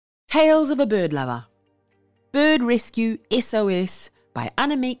Tales of a Bird Lover. Bird Rescue SOS by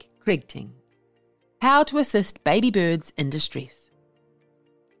Annemieke Kregting. How to assist baby birds in distress.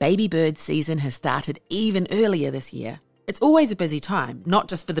 Baby bird season has started even earlier this year. It's always a busy time, not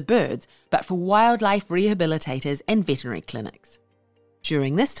just for the birds, but for wildlife rehabilitators and veterinary clinics.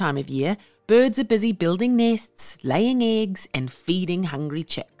 During this time of year, birds are busy building nests, laying eggs, and feeding hungry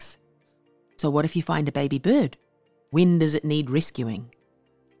chicks. So what if you find a baby bird? When does it need rescuing?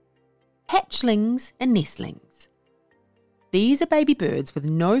 Hatchlings and nestlings. These are baby birds with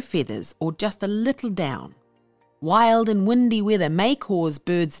no feathers or just a little down. Wild and windy weather may cause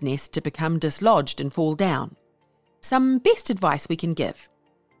birds' nests to become dislodged and fall down. Some best advice we can give.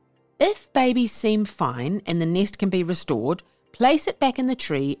 If babies seem fine and the nest can be restored, place it back in the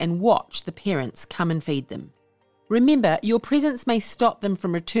tree and watch the parents come and feed them. Remember, your presence may stop them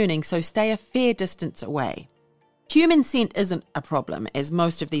from returning, so stay a fair distance away. Human scent isn't a problem, as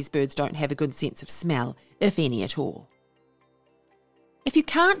most of these birds don't have a good sense of smell, if any at all. If you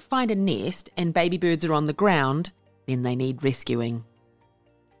can't find a nest and baby birds are on the ground, then they need rescuing.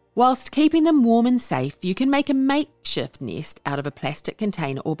 Whilst keeping them warm and safe, you can make a makeshift nest out of a plastic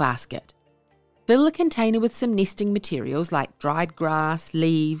container or basket. Fill the container with some nesting materials like dried grass,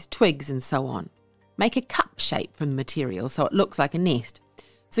 leaves, twigs and so on. Make a cup shape from the material so it looks like a nest.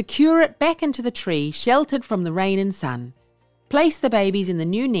 Secure it back into the tree, sheltered from the rain and sun. Place the babies in the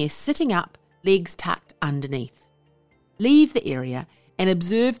new nest sitting up, legs tucked underneath. Leave the area and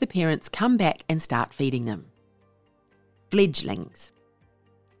observe the parents come back and start feeding them. Fledglings.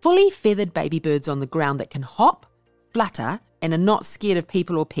 Fully feathered baby birds on the ground that can hop, flutter, and are not scared of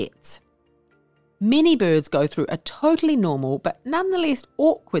people or pets. Many birds go through a totally normal but nonetheless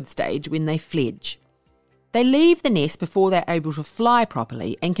awkward stage when they fledge. They leave the nest before they're able to fly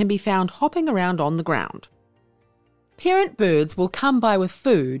properly and can be found hopping around on the ground. Parent birds will come by with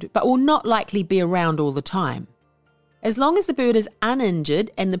food but will not likely be around all the time. As long as the bird is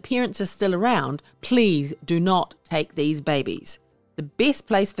uninjured and the parents are still around, please do not take these babies. The best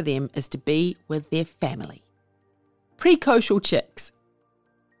place for them is to be with their family. Precocial chicks.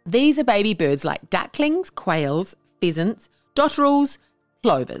 These are baby birds like ducklings, quails, pheasants, dotterels,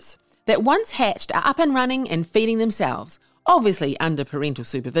 plovers, that once hatched are up and running and feeding themselves, obviously under parental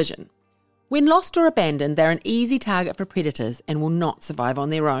supervision. When lost or abandoned, they're an easy target for predators and will not survive on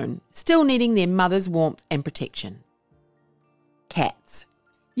their own, still needing their mother's warmth and protection. Cats.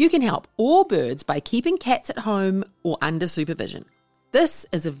 You can help all birds by keeping cats at home or under supervision. This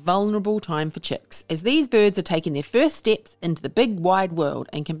is a vulnerable time for chicks, as these birds are taking their first steps into the big wide world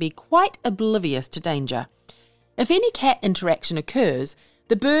and can be quite oblivious to danger. If any cat interaction occurs,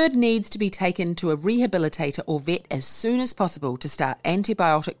 the bird needs to be taken to a rehabilitator or vet as soon as possible to start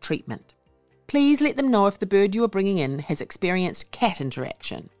antibiotic treatment. Please let them know if the bird you are bringing in has experienced cat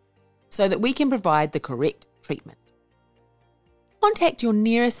interaction, so that we can provide the correct treatment. Contact your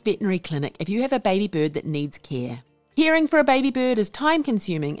nearest veterinary clinic if you have a baby bird that needs care. Caring for a baby bird is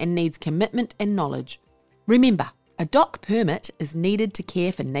time-consuming and needs commitment and knowledge. Remember, a DOC permit is needed to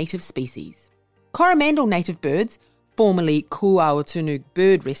care for native species. Coromandel Native Birds, formerly Kuaotunu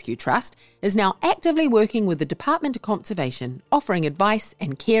Bird Rescue Trust, is now actively working with the Department of Conservation, offering advice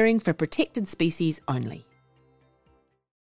and caring for protected species only.